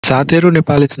साथीहरु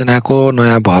नेपाली सेनाको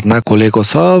नयाँ भर्ना खोलेको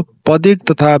छ। पदिक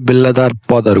तथा बिल्लादार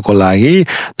पदहरुको लागि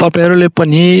तपाईहरुले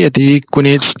पनि यदि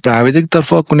कुनै प्राविधिक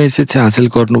तर्फ कुनै शिक्षा हासिल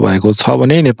गर्नु भएको छ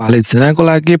भने नेपाली सेनाको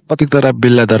लागि पदिक तथा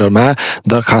बिल्लादारमा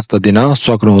दरखास्त दिन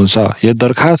सक्नुहुन्छ। यो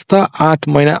दरखास्त 8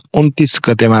 महिना 29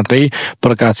 गते मात्रै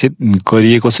प्रकाशित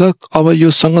गरिएको छ। अब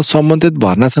यो सँग सम्बन्धित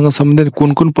भर्नासँग सम्बन्धित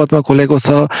कुन कुन पदमा खोलेको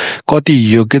छ, कति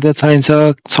योग्यता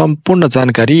चाहिन्छ, सम्पूर्ण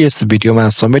जानकारी यस भिडियोमा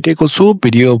समेटेको छु।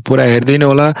 भिडियो पुरा हेर्दिनु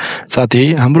होला, साथै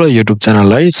हाम्रो युट्युब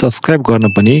च्यानललाई सब्स्क्राइब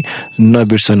गर्न पनि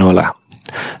नबिर्सनु होला।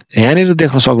 यहाँनिर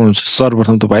देख्न सक्नुहुन्छ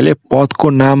सर्वप्रथम तपाईले पदको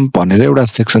नाम भनेर एउटा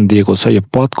सेक्सन दिएको छ। यो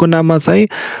पदको नाममा चाहिँ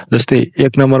जस्तै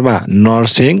 1 नम्बरमा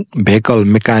नर्सिङ, भेहिकल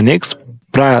मेकानिक्स,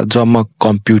 प्राजम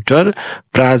कम्प्युटर,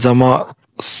 प्राजम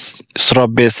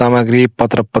श्रव्य सामग्री,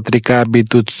 पत्र पत्रिका,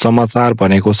 विद्युत समाचार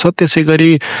भनेको छ।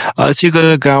 त्यसैगरी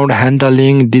ग्राउन्ड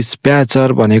ह्यान्डलिङ,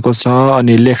 डिस्प्याचर भनेको छ।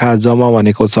 अनि लेखा जमा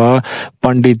भनेको छ।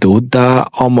 पण्डित हुद्दा,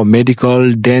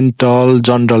 medical, dental,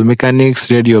 general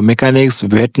mechanics, radio mechanics,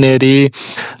 veterinary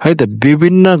है त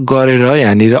विभिन्न गरेर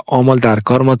यहाँनिर अमलदार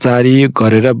कर्मचारी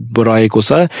गरेर रहेको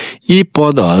छ। यी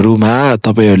पदहरुमा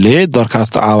तपाईहरुले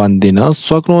दरखास्त आह्वान दिन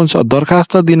सक्नुहुन्छ।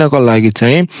 दरखास्त दिनको लागि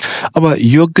चाहिँ अब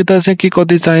योग्यता चाहिँ के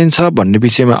कति चाहिन्छ भन्ने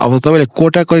विषयमा अब तपाईले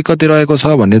कोटा कति रहेको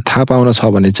छ भन्ने थाहा पाउन छ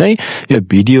भने चाहिँ यो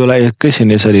भिडियोलाई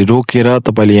एकैछिन यसरी रोकेर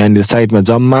तपाईले यहाँनिर साइडमा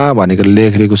जम्मा भनेर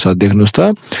लेखेको छ देख्नुस्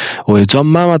त। हो यो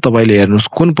जम्मामा तपाईले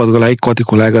हेर्नुस् कुन पदको लागि कति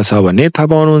खोलाएको छ भन्ने थाहा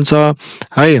पाउनुहुन्छ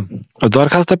है।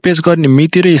 दरखास्त पेश गर्ने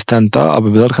मिति र स्थान त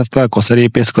अब दरखास्त कसरी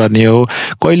पेश गर्ने हो,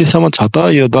 कहिलेसम्म छ त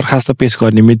यो दरखास्त पेश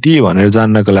गर्ने मिति भनेर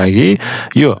जान्नको लागि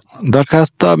यो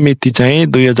दरखास्त मिति चाहिँ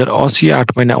 2080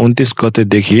 8 महिना 29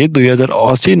 गतेदेखि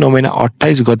 2080 9 महिना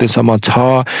 28 गतेसम्म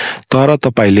छ। तर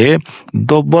तपाईले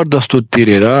दोब्बर दस्तुर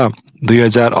तिरेर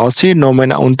 2080 9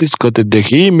 महिना 29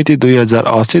 गतेदेखि मिति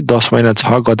 2080 10 महिना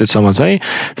 6 गतेसम्म चाहिँ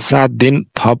 7 दिन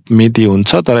थप मिति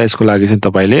हुन्छ। तर यसको लागि चाहिँ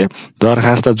तपाईले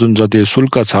दरखास्त जुन जति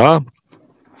शुल्क छ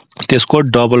त्यसको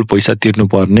डबल पैसा तिर्नु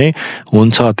पर्ने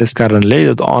हुन्छ। त्यसकारणले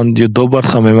यो दोब्बर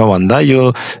समयमा भन्दा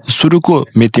यो सुरुको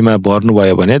मितिमा भर्नु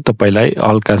भयो भने तपाईलाई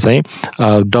हल्का चाहिँ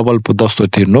डबल दस्तो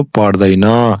तिर्नु पर्दैन।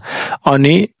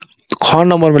 अनि ख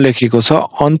नम्बरमा लेखिएको छ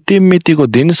अन्तिम मितिको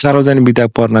दिन सार्वजनिक विदा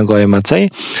पर्न गएमा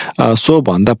चाहिँ सो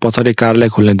भन्दा पछाडि कार्यालय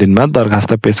खुल्ने दिनमा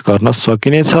दरखास्त पेश गर्न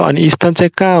सकिनेछ। अनि स्थान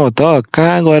चाहिँ कहाँ हो त,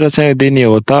 कहाँ गएर चाहिँ दिने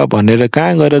हो त भनेर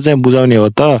कहाँ गएर चाहिँ बुझाउने हो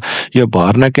त, यो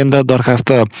भर्ना केन्द्र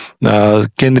दरखास्त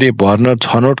केन्द्रीय भर्ना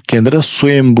छनौट केन्द्र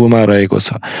स्वयम्भूमा रहेको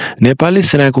छ। नेपाली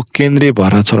सेनाको केन्द्रीय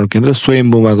भर्ना छनौट केन्द्र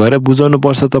स्वयम्भूमा गएर बुझाउनु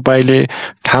पर्छ। तपाईले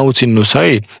ठाउँ चिन्नुस्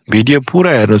है। भिडियो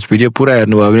पुरा हेर्नुस्। भिडियो पुरा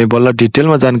हेर्नुभयो भने बल्ल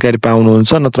डिटेलमा जानकारी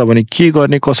पाउनुहुन्छ, नत्र भने के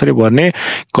गर्ने कसरी भर्ने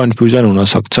कन्फ्युजन हुन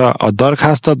सक्छ।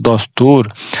 दरखास्त दस्तुर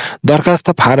दरखास्त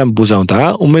फारम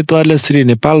बुझाउँदा उम्मेदवारले श्री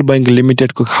नेपाल बैंक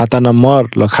लिमिटेडको खाता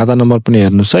नम्बर पनि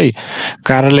हेर्नुस् है,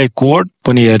 कार्यालय कोड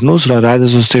पनि हेर्नुस् र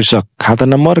राजस्व शीर्षक खाता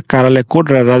नम्बर, कार्यालय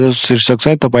कोड र राजस्व शीर्षक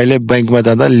चाहिँ तपाईले बैंकमा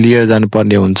जाँदा लिएर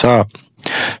जानुपर्ने हुन्छ।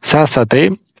 साथसाथै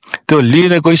त्यो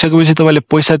लिएर गइसकेपछि तपाईले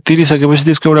पैसा तिरिसकेपछि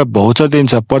त्यसको एउटा भौचर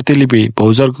दिन्छ, प्रतिलिपि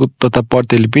भौचरको तथा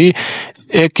प्रतिलिपि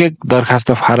एक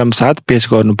दरखास्त फारम साथ पेश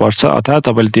गर्नुपर्छ। अथवा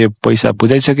तपाईले त्यो पैसा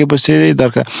बुझाइसकेपछि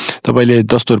तपाईले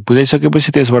दस्तुर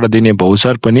बुझाइसकेपछि त्यसबाट दिने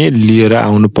भौचर पनि लिएर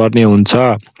आउनु पर्ने हुन्छ।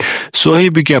 सोही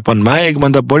विज्ञापनमा एक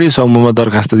भन्दा बढी समूहमा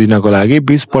दरखास्त दिनको लागि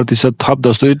 20% थप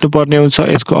दस्तुर दिनुपर्ने हुन्छ।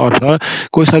 यसको अर्थ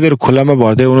कोही साथीहरु खुलामा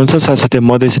भर्दै हुनुहुन्छ, साथसाथै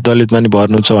मधेसी दलितमा नि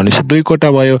भर्नुहुन्छ भने 2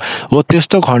 कोटा भयो हो।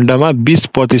 त्यस्तो खण्डमा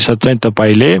 20% चाहिँ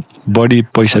तपाईले बढी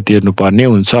पैसा तिर्नु पर्ने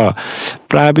हुन्छ।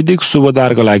 प्राविधिक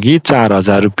सुबेदारको लागि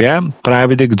 4000 रुपैयाँ,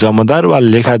 प्राविधिक जमादार वा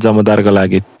लेखा जमादारको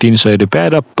लागि 300 रुपैयाँ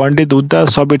र पण्डित हुद्दा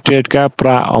सबै ट्रेडका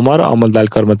अमलदार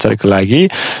कर्मचारीको लागि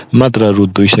मात्र रु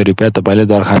 200 रुपैयाँ तपाईले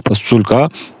दरखास्त शुल्क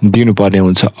दिनुपर्ने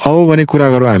हुन्छ। अब भने कुरा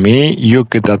गरौँ हामी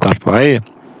योग्यतातर्फ है।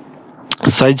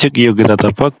 शैक्षिक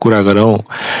योग्यतातर्फ कुरा गरौँ।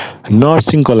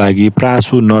 नर्सिङको लागि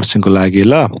प्रासु नर्सिङको लागि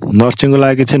नर्सिङको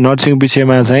लागि चाहिँ नर्सिङ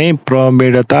विषयमा चाहिँ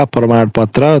प्रवीणता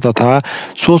प्रमाणपत्र तथा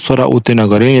सोसरा उत्तीर्ण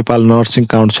गरी नेपाल नर्सिङ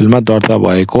काउन्सिलमा दर्ता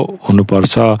भएको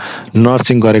हुनुपर्छ।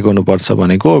 नर्सिङ गरेको हुनुपर्छ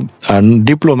भनेको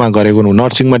डिप्लोमा गरेको,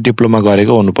 नर्सिङमा डिप्लोमा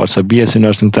गरेको हुनुपर्छ। बीएससी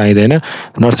नर्सिङ चाहिँदैन,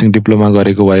 नर्सिङ डिप्लोमा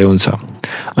गरेको भए हुन्छ।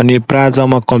 अनि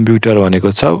प्राजमा कम्प्युटर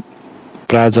भनेको छ।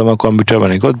 प्राजमा कम्प्युटर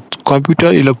भनेको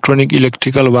कम्प्युटर, इलेक्ट्रोनिक,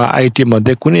 इलेक्ट्रिकल वा आईटी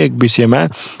मध्ये कुनै एक विषयमा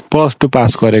 +2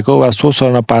 पास गरेको वा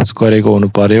सोसरमा पास गरेको हुनु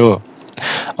पर्यो।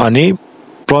 अनि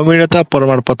प्रवीणता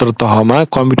प्रमाणपत्र तहमा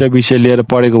कम्प्युटर विषय लिएर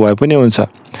पढेको भए पनि हुन्छ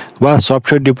वा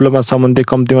सफ्टवेयर डिप्लोमा सम्बन्धी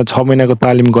कम्तीमा 6 महिनाको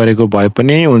तालिम गरेको भए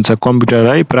पनि हुन्छ कम्प्युटर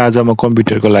है, प्राजमा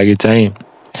कम्प्युटरको लागि चाहिँ।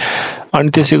 अनि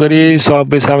त्यसैगरी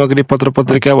सबै सामग्री पत्र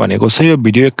पत्रिका भनेको छ। यो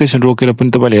भिडियो एकैछिन रोकेर पनि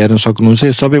तपाईले हेर्न सक्नुहुन्छ।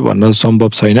 यो सबै भन्न सम्भव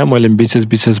छैन, मैले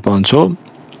विशेष भन्छु।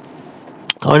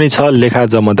 अनि छ लेखा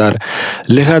जमादार।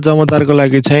 लेखा जमादारको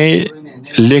लागि चाहिँ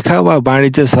लेखा वा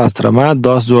वाणिज्य शास्त्रमा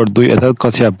 10+2 अर्थात्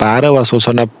कक्षा 12 वा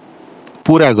सोसना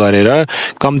पुरा गरेर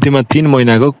कम्तीमा 3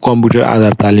 महिनाको कम्प्युटर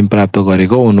आधार तालिम प्राप्त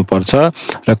गरेको हुनुपर्छ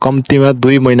र कम्तीमा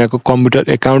 2 महिनाको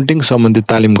कम्प्युटर एकाउन्टिङ सम्बन्धी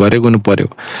तालिम गरेको हुनु पर्यो।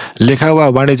 लेखा वा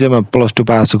वाणिज्यमा +2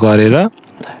 पास गरेर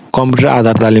कम्प्युटर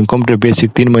आधार तालिम कम्प्युटर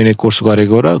बेसिक 3 महिने कोर्स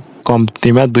गरेको र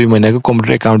कम्तीमा 2 महिनाको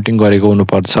कम्प्युटर एकाउन्टिङ गरेको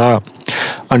हुनुपर्छ।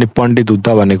 अनि पण्डित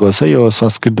हुद्दा भनेको छ यो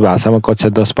संस्कृत भाषामा कक्षा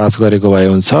 10 पास गरेको भए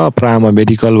हुन्छ। प्राम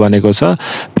मेडिकल भनेको छ।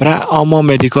 प्राम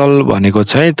मेडिकल भनेको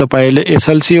चाहिँ तपाईँले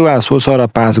एसएलसी वा सोसरा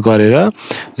पास गरेर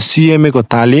सिएमए को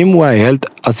तालिम वा हेल्थ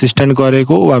असिस्टेन्ट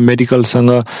गरेको वा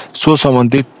मेडिकलसँग सो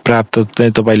सम्बन्धित प्राप्त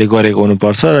चाहिँ तपाईँले गरेको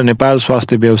हुनुपर्छ र नेपाल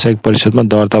स्वास्थ्य व्यावसायिक परिषदमा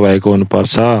दर्ता भएको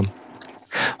हुनुपर्छ।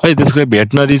 है त्यसको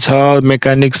भेटनरी छ,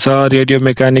 मेकानिक छ, रेडियो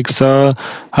मेकानिक छ,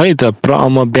 है त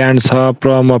प्रम ब्यान्ड छ,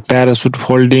 प्रम प्यारासुट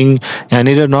फोल्डिङ।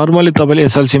 यहाँनिर नर्मली तपाईँले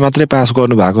एसएलसी मात्रै पास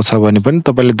गर्नु भएको छ भने पनि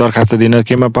तपाईँले दरखास्त दिन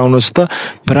केमा पाउनुहोस् त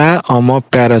प्राम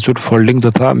प्यारासुट फोल्डिङ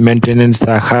तथा मेन्टेनेन्स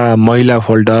शाखा महिला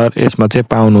फोल्डर यसमा चाहिँ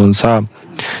पाउनुहुन्छ।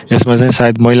 यसमा चाहिँ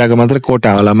सायद महिलाको मात्रै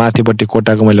कोटा होला, माथिपट्टि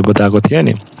कोटाको मैले बताएको थिएँ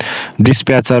नि।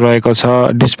 डिस्प्याचर रहेको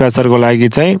छ। डिस्प्याचरको लागि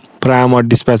चाहिँ प्राम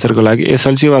डिस्प्याचरको लागि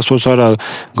एसएलसी वा सोसर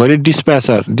गरी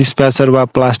डिस्प्याचर वा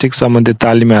प्लास्टिक सम्बन्धी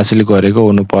तालिम हासिल गरेको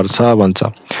हुनुपर्छ भन्छ।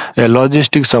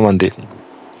 लजिस्टिक सम्बन्धी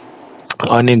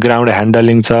अनि ग्राउन्ड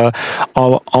ह्यान्डलिङ छ।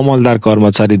 अमलदार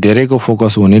कर्मचारी धेरैको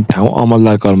फोकस हुने ठाउँ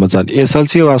अमलदार कर्मचारी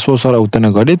एसएलसी वा सोसर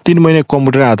उत्तीर्ण गरी 3 महिने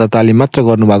कम्प्युटर आधार तालिम मात्र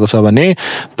गर्नुभएको छ भने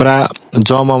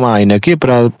जममा होइन कि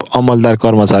अमलदार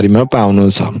कर्मचारीमा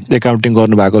पाउनुहुन्छ। एकाउन्टिङ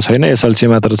गर्नुभएको छैन, एसएलसी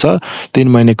मात्र छ, 3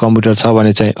 महिने कम्प्युटर छ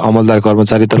भने चाहिँ अमलदार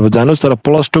कर्मचारीतर्फ जानुहोस्। तर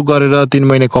 +2 गरेर 3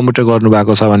 महिने कम्प्युटर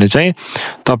गर्नुभएको छ भने चाहिँ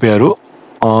तपाईँहरू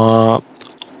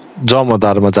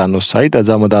जमदारमा जानुहोस् है त।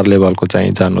 जमदार लेभलको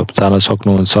चाहिँ जान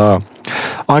सक्नुहुन्छ।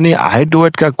 अनि हाइट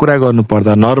वेटका कुरा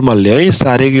गर्नुपर्दा नर्मल्ली है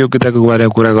शारीरिक योग्यताको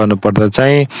बारेमा कुरा गर्नुपर्दा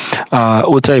चाहिँ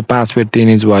उचाइ 5 फिट 3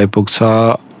 इन्च भए पुग्छ।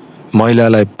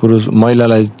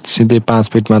 महिलालाई सिधै 5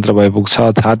 फिट मात्र भए पुग्छ।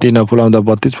 छाती नफुलाउँदा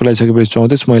 32 फुलाइसकेपछि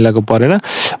 34 महिलाको परेन।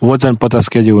 वजन 50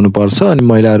 केजी हुनुपर्छ अनि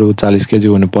महिलाहरू 40 केजी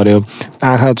हुनु पर्यो।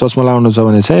 आँखा चस्मा लाउनु छ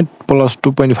भने चाहिँ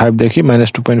 +2.5 देखि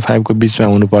 -2.5 को बिचमा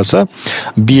हुनुपर्छ।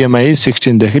 बिएमआई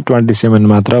 16 देखि 27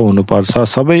 मात्र हुनुपर्छ।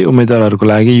 सबै उम्मेदवारहरूको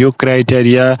लागि यो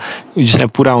क्राइटेरिया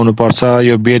पुरा हुनुपर्छ।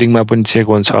 यो बेरिङमा पनि चेक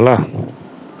हुन्छ होला।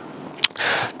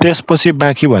 त्यसपछि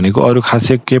बाँकी भनेको अरू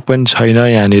खासै के पनि छैन।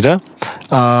 यहाँनिर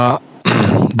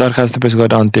दरखास्त पेश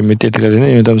गरेर अन्तिम मिति यतिका दिन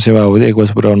न्यूनतम सेवा अवधि 1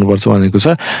 वर्ष पुरा हुनुपर्छ भनेको छ।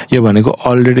 यो भनेको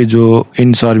अलरेडी जो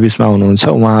इन सर्भिसमा हुनुहुन्छ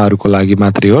उहाँहरूको लागि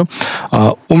मात्रै हो।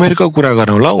 उमेरको कुरा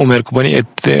गरौँ ल। उमेरको पनि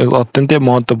अत्यन्तै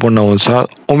महत्त्वपूर्ण हुन्छ।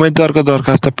 उम्मेदवारको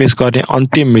दरखास्त पेश गर्ने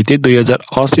अन्तिम मिति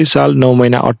 2080 साल 9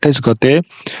 महिना 28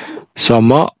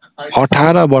 गतेसम्म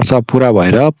 18 वर्ष पुरा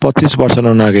भएर 25 वर्ष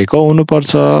ननागेको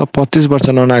हुनुपर्छ। 25 वर्ष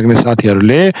ननाग्ने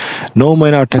साथीहरूले 9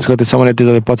 महिना 28 गतेसम्म यदि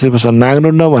तपाईँ 25 वर्ष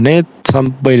नाग्नुहुन्न भने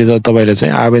सबैले तपाईँले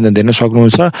चाहिँ आवेदन दिन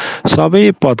सक्नुहुन्छ।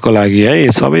 सबै पदको लागि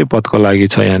है, सबै पदको लागि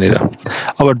छ यहाँनिर।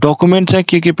 अब डकुमेन्ट चाहिँ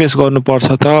के पेश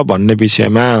गर्नुपर्छ त भन्ने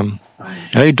विषयमा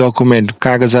है, डकुमेन्ट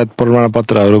कागजात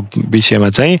प्रमाणपत्रहरू विषयमा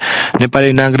चाहिँ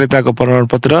नेपाली नागरिकताको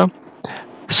प्रमाणपत्र,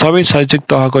 सबै शैक्षिक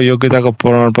तहको योग्यताको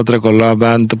प्रमाणपत्रको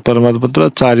लाभान्त प्रमाणपत्र,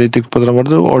 चारित्रिक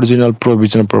प्रमाणपत्र, ओरिजिनल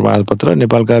प्रोभिजनल प्रमाणपत्र,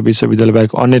 नेपालका विश्वविद्यालय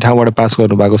बाहेक अन्य ठाउँबाट पास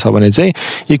गर्नुभएको छ भने चाहिँ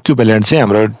इक्विभ्यालेन्ट चाहिँ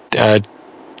हाम्रो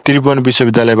त्रिभुवन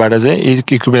विश्वविद्यालयबाट चाहिँ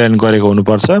इक्विभ्यालेन्ट गरेको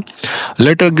हुनुपर्छ।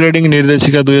 लेटर ग्रेडिङ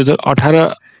निर्देशिका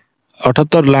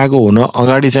 2078 लागू हुन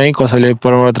अगाडि चाहिँ कसैले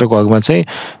प्रमाणपत्रको हकमा चाहिँ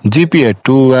जिपिए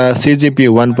 2 वा सिजिपिए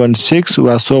 1.6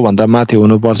 वा सोभन्दा माथि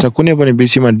हुनुपर्छ। कुनै पनि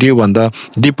विषयमा डी+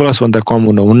 भन्दा कम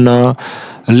हुनुहुन्न।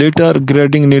 लेटर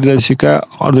ग्रेडिङ निर्देशिका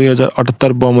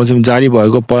 2078 बमोजिम जारी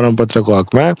भएको प्रमाणपत्रको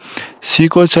हकमा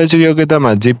सीको शैक्षिक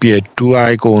योग्यतामा जिपिए 2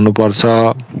 आएको हुनुपर्छ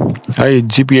है।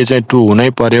 जिपिए चाहिँ 2 हुनै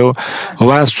पर्यो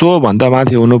वा सोभन्दा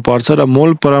माथि हुनुपर्छ र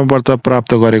मूल प्रमाणपत्र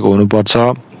प्राप्त गरेको हुनुपर्छ।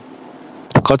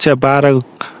 कक्षा 12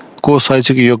 को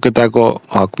शैक्षिक योग्यताको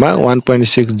हकमा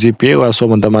 1.6 जिपिए वा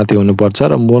सोभन्दा माथि हुनुपर्छ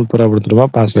र मूल प्रमाणपत्रमा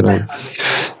पास गर्नु।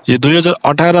 यो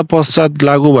 2018 पश्चात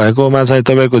लागू भएकोमा चाहिँ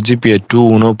तपाईँको जिपिए 2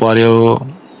 हुनु पर्यो।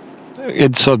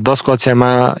 10 कक्षामा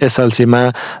एसएलसीमा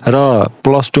र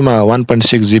 +2 मा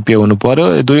 1.6 जिपिए हुनु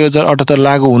पर्यो। 2078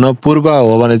 लागू हुन पूर्व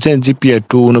हो भने चाहिँ जिपिए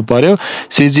 2 हुनु पर्यो,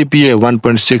 सिजिपिए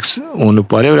 1.6 हुनु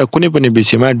पर्यो र कुनै पनि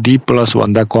विषयमा डी+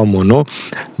 भन्दा कम हुनु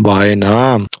भएन।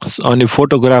 अनि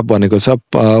फोटोग्राफ भनेको छ,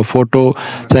 फोटो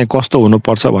चाहिँ कस्तो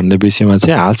हुनुपर्छ भन्ने विषयमा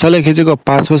चाहिँ हालसालै खिचेको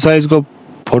पासपोर्ट साइजको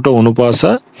फोटो हुनुपर्छ।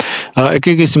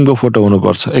 एकै किसिमको फोटो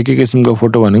हुनुपर्छ। एकै किसिमको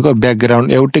फोटो भनेको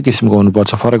ब्याकग्राउन्ड एउटै किसिमको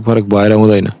हुनुपर्छ, फरक भएर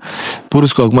हुँदैन।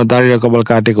 पुरुषको हकमा दाढी र कपाल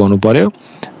काटेको हुनु पर्यो।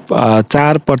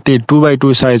 4 प्रति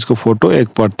 2x2 साइजको फोटो 1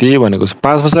 प्रति भनेको छ।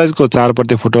 पासपोर्ट साइजको 4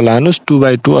 प्रति फोटो लानुहोस्,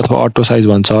 2x2 अथवा अटो साइज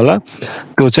भन्छ होला,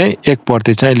 त्यो चाहिँ 1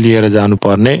 प्रति चाहिँ लिएर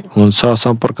जानुपर्ने हुन्छ।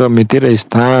 सम्पर्क मिति र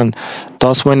स्थान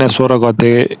 10 महिना 16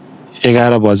 गते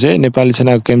 11 बजे नेपाली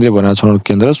सेनाको केन्द्रीय भर्ना छनौट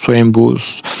केन्द्र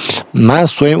स्वयम्भूमा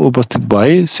स्वयं उपस्थित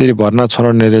भई श्री भर्ना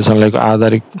छनौट निर्देशनालयको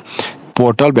आधारित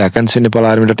पोर्टल भ्याकेन्सी नेपाल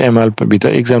आर्मी.ml भित्र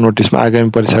एक्जाम नोटिसमा आगामी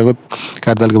परीक्षाको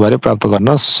कार्यतालिका बारे प्राप्त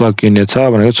गर्न सकिनेछ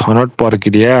भनेको छनौट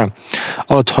प्रक्रिया।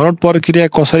 अब छनौट प्रक्रिया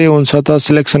कसरी हुन्छ त,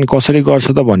 सिलेक्सन कसरी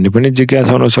गर्छ त भन्ने पनि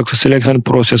जिज्ञासा हुन सक्छ। सिलेक्सन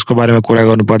प्रोसेसको बारेमा कुरा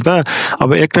गर्नुपर्दा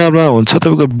अब एक नम्बरमा हुन्छ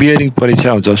तपाईँको बियरिङ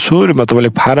परीक्षा हुन्छ। सुरुमा तपाईँले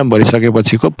फारम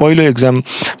भरिसकेपछिको पहिलो एक्जाम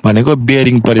भनेको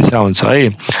बियरिङ परीक्षा हुन्छ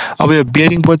है। अब यो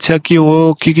बियरिङ परीक्षा के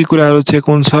हो, के कुराहरू चेक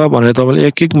हुन्छ भनेर तपाईँले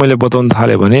एक मैले बताउन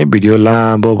थालेँ भने भिडियो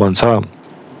लामो भन्छ।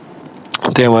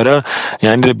 त्यही भएर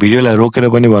यहाँनिर भिडियोलाई रोकेर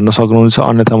पनि भन्न सक्नुहुन्छ,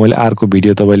 अन्यथा मैले अर्को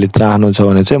भिडियो तपाईँले चाहनुहुन्छ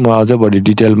भने चाहिँ म अझ बढी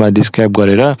डिटेलमा डिस्क्राइब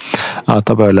गरेर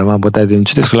तपाईँहरूलाई म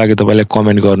बताइदिन्छु। त्यसको लागि तपाईँले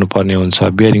कमेन्ट गर्नुपर्ने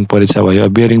हुन्छ। बियरिङ परीक्षा भयो,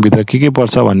 बियरिङभित्र के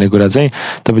पर्छ भन्ने कुरा चाहिँ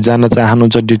तपाईँ जान्न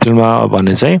चाहनुहुन्छ डिटेलमा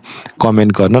भने चाहिँ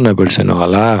कमेन्ट गर्न नबिर्सनु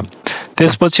होला।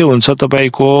 त्यसपछि हुन्छ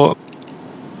तपाईँको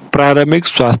प्रारम्भिक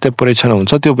स्वास्थ्य परीक्षण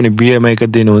हुन्छ, त्यो पनि बिएमआईका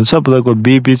दिन हुन्छ। तपाईँको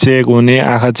बिपी चेक हुने,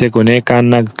 आँखा चेक हुने, कान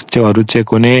नाकहरू चेक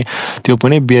हुने, त्यो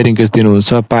पनि बियरिङकै दिन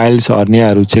हुन्छ। पाइल्स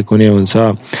हर्नियाहरू चेक हुने हुन्छ।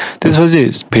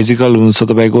 त्यसपछि फिजिकल हुन्छ,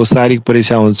 तपाईँको शारीरिक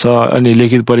परीक्षा हुन्छ, अनि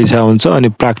लिखित परीक्षा हुन्छ,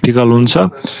 अनि प्र्याक्टिकल हुन्छ।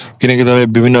 किनकि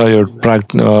तपाईँ विभिन्न यो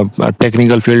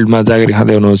टेक्निकल फिल्डमा जागिर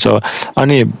खाँदै हुनुहुन्छ।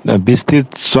 अनि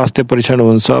विस्तृत स्वास्थ्य परीक्षण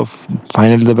हुन्छ।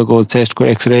 फाइनली तपाईँको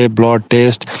चेस्टको एक्सरे, ब्लड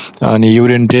टेस्ट, अनि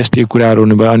युरिन टेस्ट, यी कुराहरू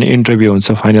हुने भयो। अनि इन्टरभ्यू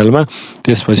हुन्छ फाइनलमा।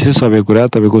 त्यसपछि सबै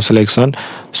कुरा तपाईँको सिलेक्सन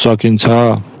सकिन्छ।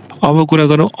 अब कुरा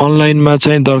गरौँ अनलाइनमा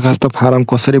चाहिँ दरखास्त फारम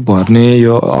कसरी भर्ने।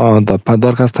 यो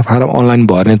दरखास्त फारम अनलाइन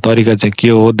भर्ने तरिका चाहिँ के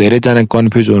हो, धेरैजना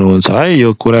कन्फ्युज हुनुहुन्छ है।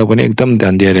 यो कुरा पनि एकदम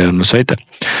ध्यान दिएर हेर्नुहोस् है त।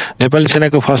 नेपाली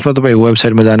सेनाको फर्स्टमा तपाईँ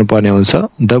वेबसाइटमा जानुपर्ने हुन्छ,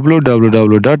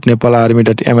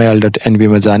 www.nepalarmy.mil.nb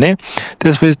मा जाने।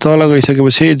 त्यसपछि तल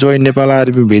गइसकेपछि जोइन नेपाल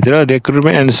आर्मी भित्र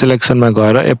रिक्रुटमेन्ट एन्ड सिलेक्सनमा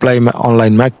गएर एप्लाईमा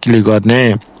अनलाइनमा क्लिक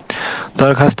गर्ने।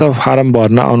 दरखास्त फारम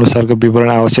भर्न अनुसारको विवरण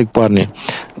आवश्यक पर्ने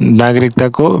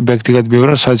नागरिकताको व्यक्तिगत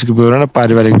विवरण, शैक्षिक विवरण र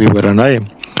पारिवारिक विवरण है।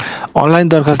 अनलाइन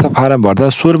दरखास्त फारम भर्दा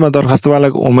सुरुमा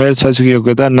दरखास्तवालाको उमेर, शैक्षिक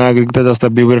योग्यता, नागरिकता जस्ता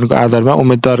विवरणको आधारमा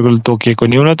उम्मेदवारले तोकिएको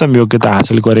न्यूनतम योग्यता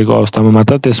हासिल गरेको अवस्थामा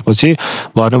मात्र त्यसपछि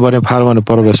भर्नुपर्ने फारममा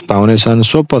प्रवेश पाउनेछन्।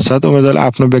 सो पश्चात उम्मेदवारले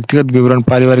आफ्नो व्यक्तिगत विवरण,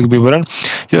 पारिवारिक विवरण,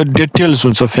 यो डिटेल्स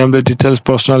हुन्छ, family details,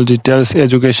 personal details,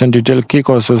 education detail, के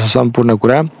कसो सम्पूर्ण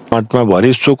कुरा मटमा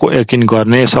भरि सोको यकिन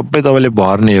गर्ने। सबै तपाईँले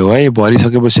भर्ने हो है।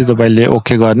 भरिसकेपछि तपाईँले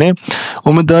ओके गर्ने।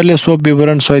 उम्मेदवारले सो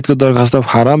विवरण सहितको दरखास्त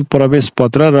फारम, प्रवेश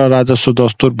पत्र र राजस्व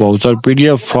दस्तुर भाउचर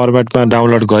PDF फर्मेटमा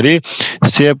डाउनलोड गरी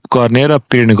सेभ गर्ने र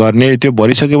प्रिन्ट गर्ने। त्यो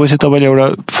भरिसकेपछि तपाईँले एउटा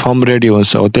फर्म रेडी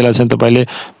हुन्छ हो, त्यसलाई चाहिँ तपाईँले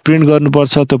प्रिन्ट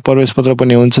गर्नुपर्छ। त्यो प्रवेश पत्र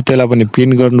पनि हुन्छ, त्यसलाई पनि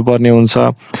प्रिन्ट गर्नुपर्ने हुन्छ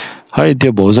है।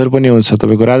 त्यो भाउचर पनि हुन्छ,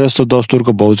 तपाईँको राजस्व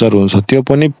दस्तुरको भाउचर हुन्छ, त्यो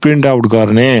पनि प्रिन्ट आउट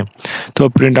गर्ने। त्यो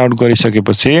प्रिन्ट आउट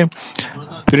गरिसकेपछि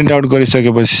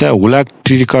चाहिँ हुलाक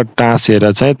टिकट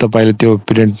टाँसेर चाहिँ तपाईँले त्यो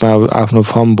प्रिन्टमा आफ्नो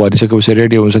फर्म भरिसकेपछि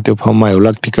रेडी हुन्छ, त्यो फर्ममा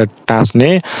हुलाक टिकट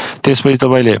टाँस्ने। त्यसपछि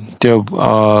तपाईँले त्यो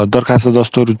दरखास्त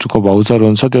दस्तुरको भाउचर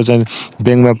हुन्छ, त्यो चाहिँ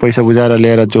ब्याङ्कमा पैसा बुझाएर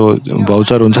ल्याएर जो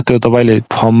भाउचर हुन्छ त्यो तपाईँले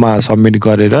फर्ममा सब्मिट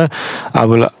गरेर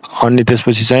अनि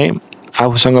त्यसपछि चाहिँ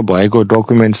आफूसँग भएको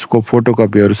डकुमेन्ट्सको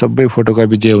फोटोकपीहरू सबै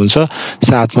फोटोकपी जे हुन्छ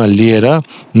साथमा लिएर,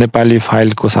 नेपाली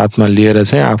फाइलको साथमा लिएर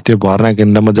चाहिँ त्यो भर्ना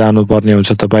केन्द्रमा जानुपर्ने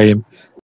हुन्छ तपाईँ।